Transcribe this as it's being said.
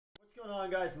What's going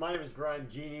on, guys? My name is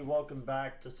GRND. Welcome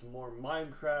back to some more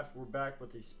Minecraft. We're back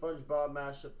with the SpongeBob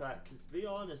mashup pack. Cause to be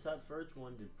honest, that first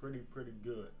one did pretty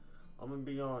good. I'm gonna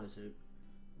be honest, it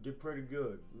did pretty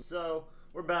good. So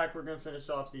we're back. We're gonna finish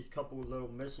off these couple of little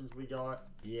missions we got.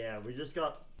 Yeah, we just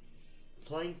got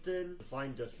Plankton, the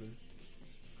Flying Dutchman,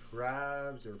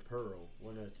 Crabs or Pearl,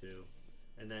 one or two,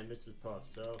 and then Mrs. Puff.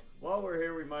 So while we're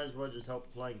here, we might as well just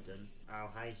help Plankton. Oh,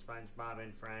 hey, SpongeBob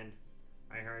and friend.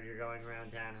 I heard you're going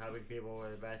around town helping people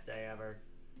with the best day ever.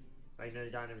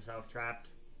 Plankton's got himself trapped.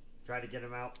 Tried to get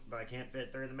him out, but I can't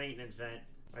fit through the maintenance vent.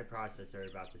 My processor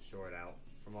is about to short out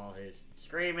from all his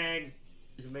screaming.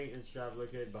 There's a maintenance job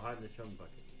located behind the chum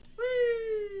bucket.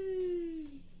 Whee!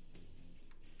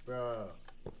 Bruh.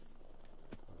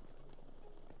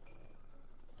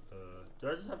 Do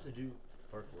I just have to do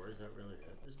parkour? Is that really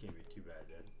it? This can't be too bad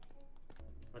then.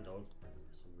 My dog's barking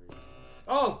for some reason.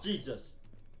 Oh, Jesus!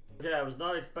 Okay, I was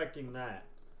not expecting that.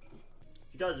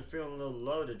 If you guys are feeling a little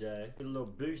low today, get a little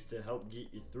boost to help get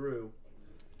you through.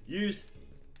 Use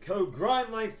code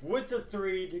GRINDLIFE with the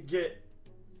 3 to get...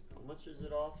 How much is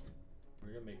it off?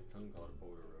 We're gonna make a phone call to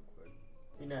Boulder real quick.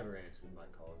 He never answers my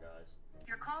call, guys.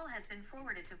 Your call has been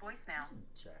forwarded to voicemail.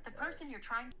 Check the that. person you're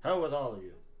trying... Hell with all of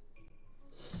you.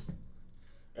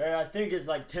 And I think it's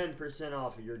like 10%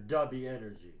 off of your Dubby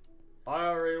Energy. I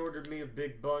already ordered me a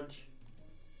big bunch.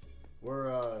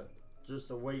 We're just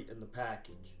a wait in the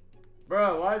package.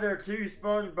 Bro, why are there 2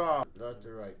 SpongeBob? Left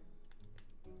or right?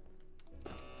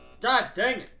 God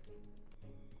dang it!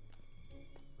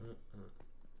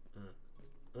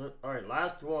 Alright,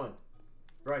 last one.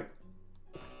 Right.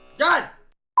 God!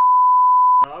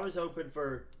 I was hoping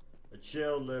for a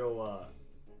chill little,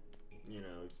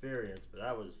 experience, but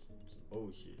that was some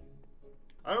bullshit.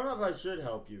 I don't know if I should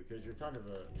help you, because you're kind of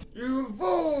a... You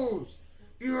fools!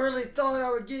 You really thought I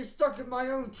would get stuck in my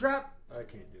own trap? I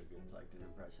can't do a good Plankton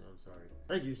impression, I'm sorry.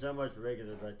 Thank you so much for making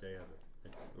the best day ever.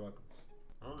 You're welcome.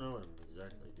 I don't know what I'm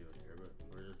exactly doing here, but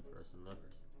we're just pressing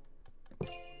levers.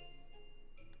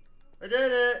 I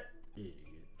did it!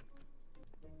 Idiot.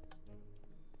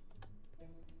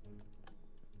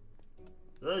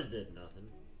 Those did nothing.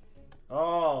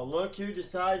 Oh, look who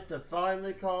decides to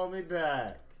finally call me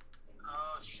back.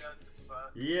 Oh, shut the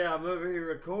fuck. Yeah, I'm over here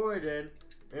recording.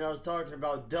 And I was talking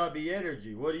about Dubby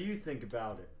Energy. What do you think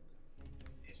about it?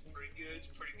 It's pretty good.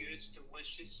 It's pretty good. It's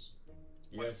delicious.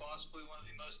 Yes. Quite possibly one of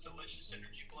the most delicious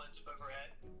energy blends I've ever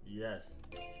had. Yes.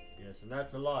 Yes, and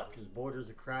that's a lot because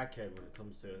Border's a crackhead when it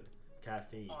comes to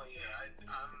caffeine. Oh yeah,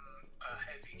 I'm a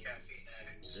heavy caffeine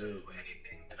addict. So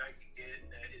anything that I can get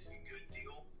that is a good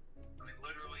deal. I mean,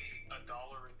 literally $1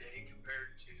 a day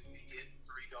compared to me getting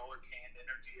 $3 canned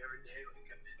energy every day.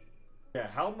 Like I'm in. Yeah,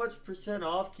 how much %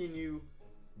 off can you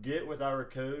get with our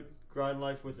code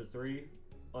GRINDLIFE with a 3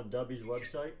 on Dubby's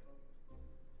website?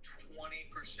 20%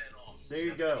 off. There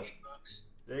you go. $78.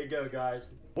 There you go,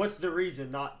 guys. What's the reason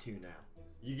not to now?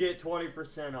 You get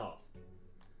 20% off.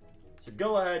 So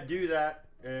go ahead, do that,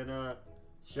 and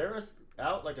share us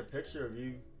out like a picture of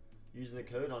you using the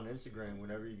code on Instagram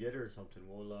whenever you get it or something.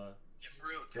 We'll If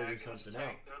real, tag us,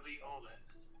 tag Dubby, all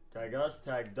that. Tag us,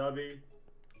 tag Dubby,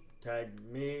 tag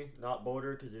me, not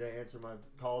Boulder, because he didn't answer my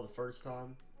call the first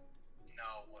time.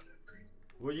 No, whatever.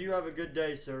 Well, you have a good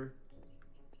day, sir.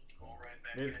 All right,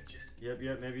 back Maybe, at you.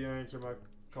 yep, maybe you'll answer my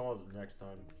call next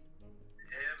time.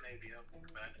 Yeah, maybe I'll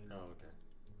think about it. Oh, okay.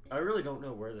 I really don't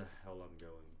know where the hell I'm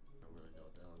going. I don't really know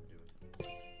what the hell I'm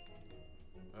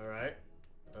doing. Alright.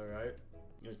 Alright.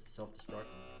 It's self-destruct.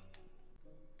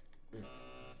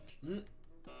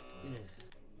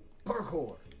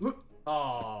 Parkour!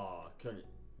 Aw, couldn't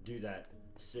do that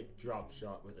sick drop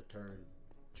shot with a turn.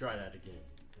 Try that again.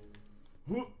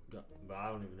 But I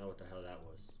don't even know what the hell that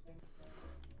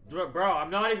was. Bro, I'm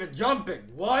not even jumping!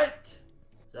 What?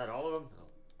 Is that all of them? Oh,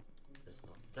 it's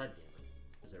not. God damn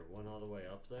it. Is there one all the way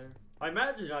up there? I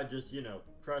imagine I just,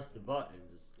 press the button.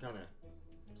 Just kind of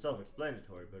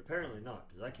self-explanatory, but apparently not,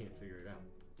 because I can't figure it out.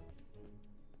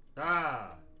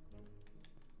 Ah!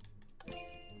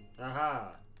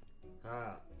 Aha!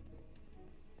 Ah.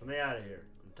 Let me out of here.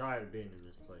 I'm tired of being in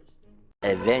this place.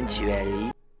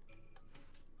 Eventually.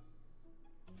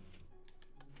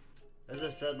 As I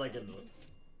said, like in the...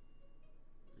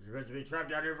 You're meant to be trapped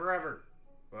down here forever.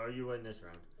 Well, you win this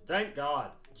round. Thank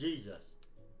God. Jesus.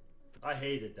 I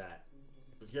hated that.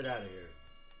 Let's get out of here.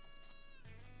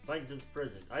 Plankton's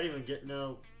prison. I didn't even get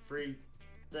no free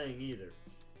thing either.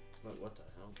 What the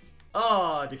hell?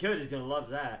 Oh, Dakota's gonna love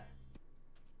that.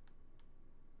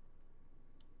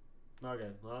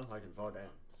 Okay, well, I can fall down,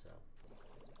 so.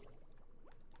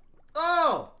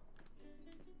 Oh!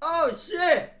 Oh,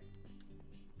 shit!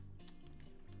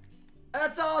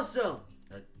 That's awesome!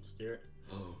 steer it.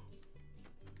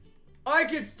 I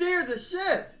can steer the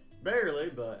ship! Barely,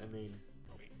 but I mean.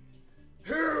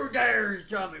 Who dares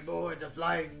tell me board the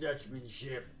Flying Dutchman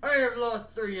ship? I have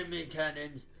lost 3 of my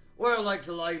cannons. Well, I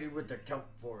collided with the kelp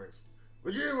forest.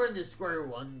 Would you in the square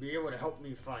one be able to help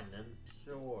me find them?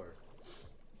 Sure.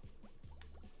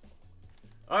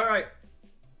 Alright.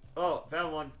 Oh,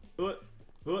 found one. Hoot,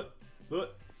 hoot, hoot.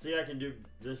 See, I can do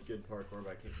this good parkour,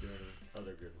 but I can't do any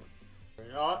other good one.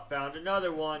 Oh, found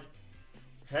another one.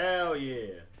 Hell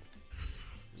yeah.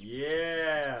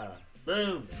 Yeah.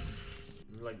 Boom.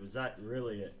 Like, was that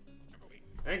really it?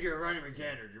 Thank you for running my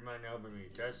cannons. You mind helping me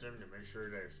test them to make sure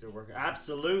they're still working?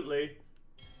 Absolutely.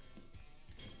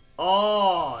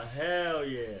 Oh, hell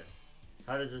yeah.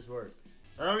 How does this work?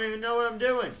 I don't even know what I'm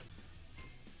doing.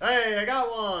 Hey, I got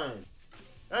one.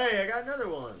 Hey, I got another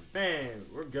one. Man,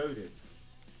 we're goated.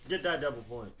 Get that double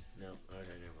point. No,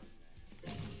 okay, never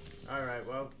mind. Alright,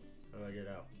 well, how do I get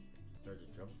out? Do I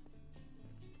just jump?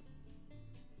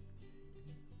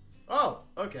 Oh,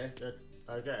 okay, that's,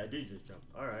 okay, I do just jump.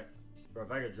 Alright. Bro,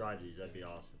 if I could drive these, that'd be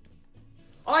awesome.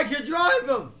 I could drive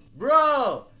them!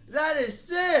 Bro, that is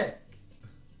sick!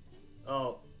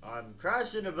 Oh, I'm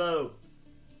crashing a boat.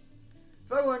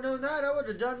 If I would have known that, I would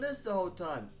have done this the whole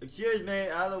time. Excuse me,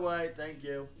 out of the way, thank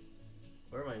you.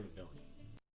 Where am I even going?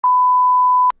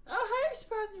 Oh, hey,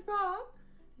 SpongeBob.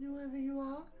 Whoever you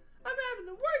are, I'm having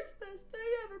the worst best day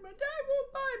ever. My dad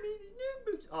won't buy me these new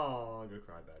boots. Oh, I'll go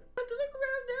cry about it. I have to look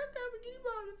around downtown Bikini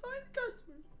Bottom to find the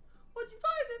customers. Once you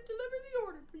find them, deliver the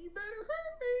order, but you better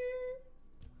hurry.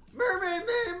 Mermaid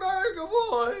Man and Barnacle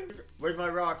Boy. Where's my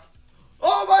rock?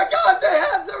 Oh my God, they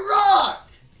have the rock!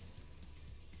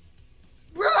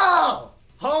 Bro!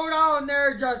 Hold on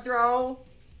there, Jethro.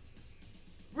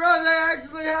 Bro, they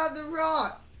actually have the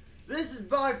rock. This is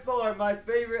by far my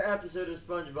favorite episode of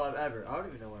SpongeBob ever. I don't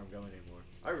even know where I'm going anymore.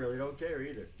 I really don't care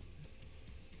either.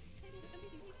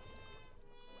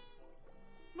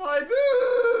 My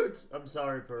boots! I'm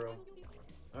sorry, Pearl.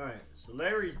 Alright, so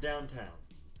Larry's downtown.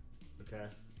 Okay.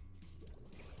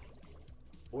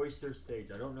 Oyster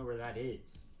Stage. I don't know where that is.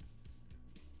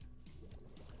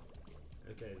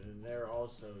 Okay, then they're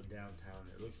also downtown.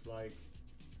 It looks like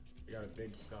they got a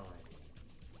big sign.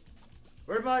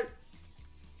 Where's my...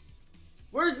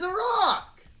 Where's the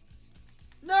rock?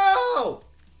 No!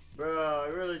 Bro, I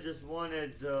really just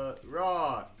wanted the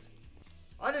rock.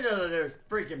 I didn't know that there was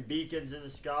freaking beacons in the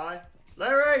sky.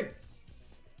 Larry!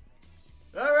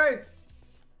 Larry!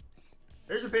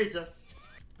 Here's your pizza.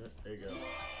 There you go.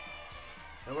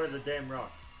 Now where's the damn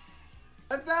rock?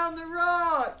 I found the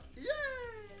rock!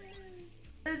 Yay!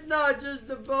 It's not just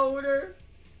a boulder.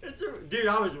 It's a... Dude,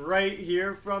 I was right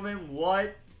here from him.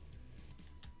 What?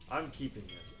 I'm keeping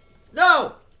this.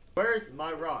 No! Where's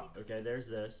my rock? Okay, there's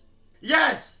this.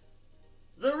 Yes!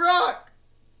 The rock!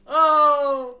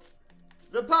 Oh!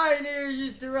 The pioneers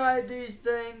used to ride these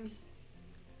things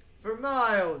for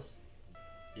miles.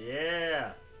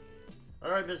 Yeah.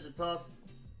 Alright, Mrs. Puff.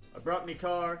 I brought me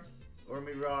car. Or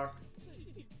me rock.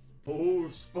 Oh,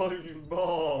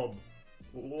 SpongeBob.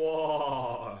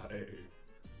 Why?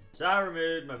 Sour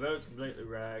mood. My boat's completely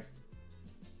wrecked.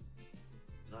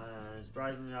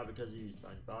 Surprisingly not because of you,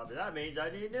 SpongeBob, but that means I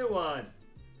need a new one.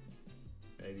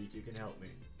 Maybe you two can help me.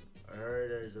 I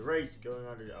heard there's a race going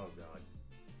on today. Oh God.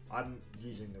 I'm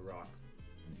using the rock.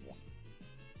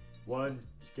 One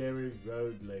scary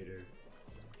road later.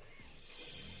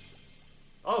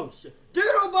 Oh shit.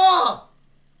 Doodle Bob!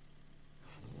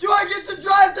 Do I get to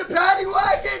drive the paddy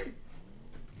wagon?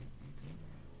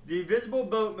 The invisible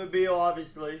boatmobile,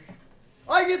 obviously.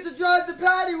 I get to drive the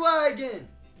paddy wagon!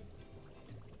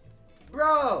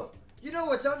 Bro, you know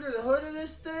what's under the hood of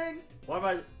this thing? Why am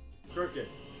I crooked?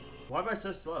 Why am I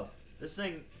so slow? This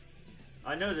thing,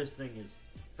 I know this thing is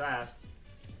fast.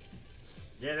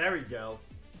 Yeah, there we go.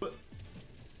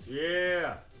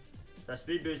 Yeah. That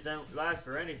speed boost don't last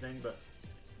for anything, but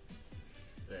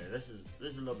there, this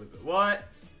is a little bit. What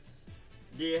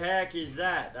the heck is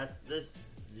that? That's this.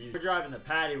 You're driving the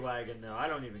paddy wagon now. I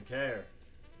don't even care.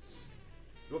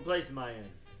 What place am I in?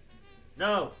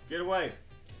 No, get away.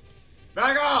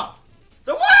 Back off!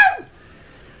 So woo!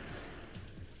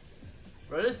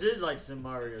 Bro, this is like some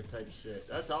Mario type shit.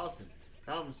 That's awesome.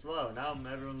 Now I'm slow. Now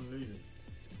everyone's losing.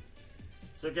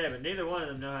 It's okay, but neither one of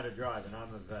them know how to drive, and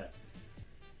I'm a vet.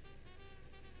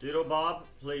 Doodle Bob,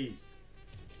 please.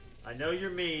 I know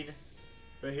you're mean,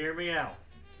 but hear me out.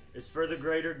 It's for the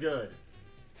greater good.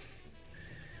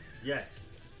 Yes.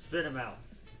 Spin him out.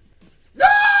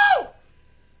 No!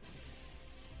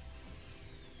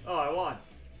 Oh, I won.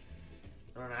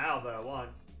 I don't know how, but I won.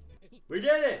 We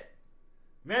did it!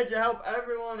 Man, to help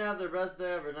everyone have their best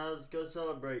day ever. Now let's go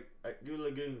celebrate at Goo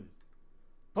Lagoon.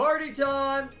 Party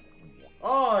time!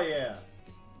 Oh yeah.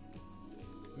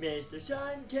 Mr.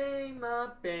 Sun came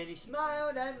up and he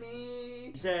smiled at me.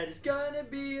 He said it's gonna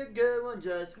be a good one,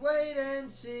 just wait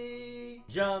and see.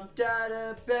 Jumped out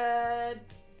of bed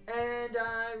and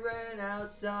I ran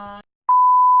outside.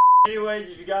 Anyways,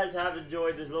 if you guys have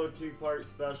enjoyed this little 2-part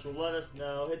special, let us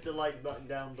know. Hit the like button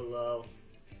down below.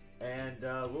 And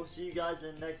we'll see you guys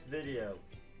in the next video.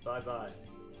 Bye bye.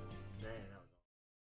 Man.